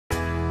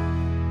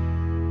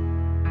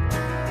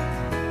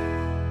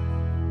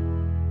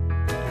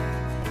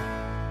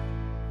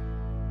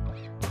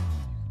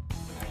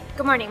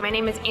Good morning, my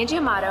name is Angie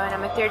Amado and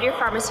I'm a third-year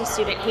pharmacy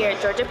student here at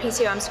Georgia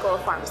PCOM School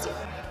of Pharmacy.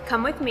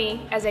 Come with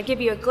me as I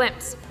give you a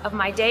glimpse of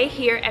my day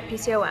here at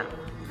PCOM.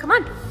 Come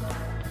on!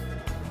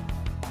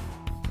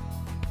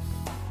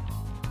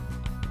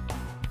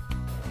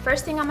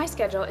 First thing on my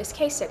schedule is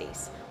case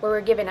studies, where we're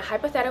given a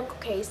hypothetical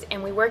case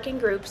and we work in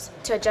groups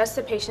to adjust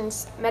the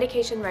patient's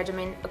medication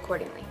regimen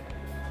accordingly.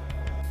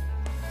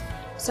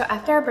 So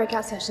after our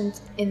breakout sessions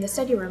in the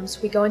study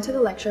rooms, we go into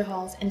the lecture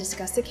halls and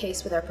discuss the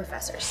case with our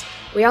professors.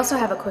 We also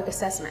have a quick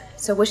assessment,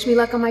 so wish me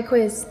luck on my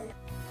quiz.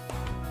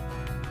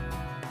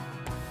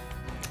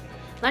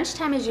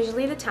 Lunchtime is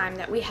usually the time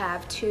that we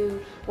have to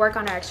work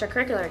on our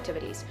extracurricular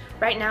activities.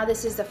 Right now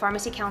this is the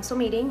Pharmacy Council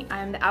meeting.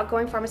 I'm the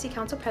outgoing Pharmacy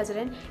Council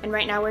president, and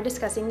right now we're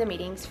discussing the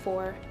meetings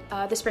for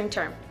the spring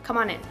term. Come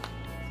on in.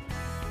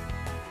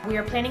 We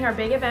are planning our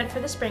big event for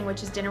the spring,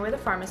 which is Dinner with a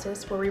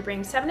Pharmacist, where we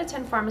bring 7 to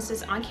 10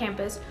 pharmacists on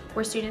campus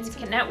where students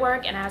can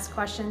network and ask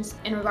questions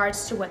in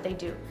regards to what they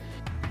do.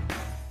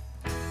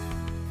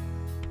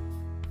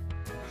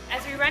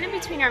 As we run in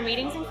between our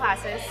meetings and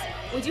classes,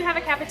 we do have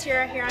a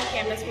cafeteria here on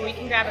campus where we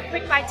can grab a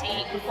quick bite to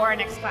eat before our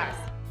next class.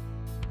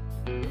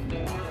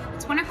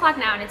 It's 1 o'clock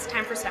now and it's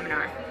time for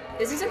seminar.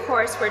 This is a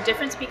course where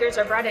different speakers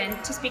are brought in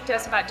to speak to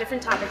us about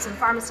different topics in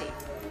pharmacy.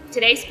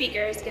 Today's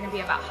speaker is going to be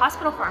about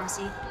hospital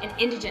pharmacy and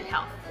indigent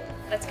health.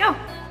 Let's go!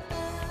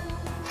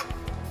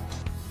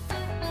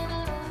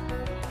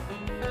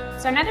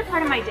 So another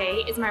part of my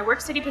day is my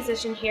work study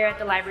position here at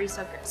the library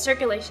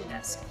circulation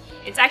desk.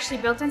 It's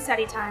actually built in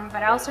study time,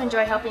 but I also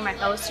enjoy helping my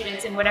fellow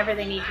students in whatever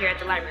they need here at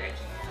the library.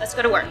 Let's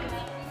go to work.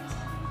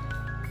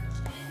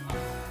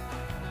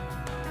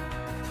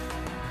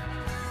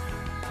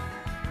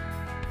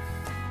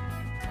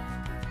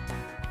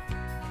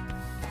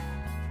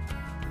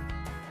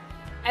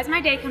 As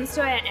my day comes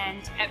to an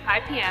end at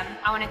 5 p.m.,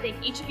 I want to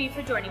thank each of you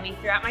for joining me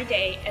throughout my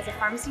day as a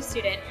pharmacy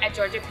student at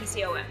Georgia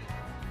PCOM.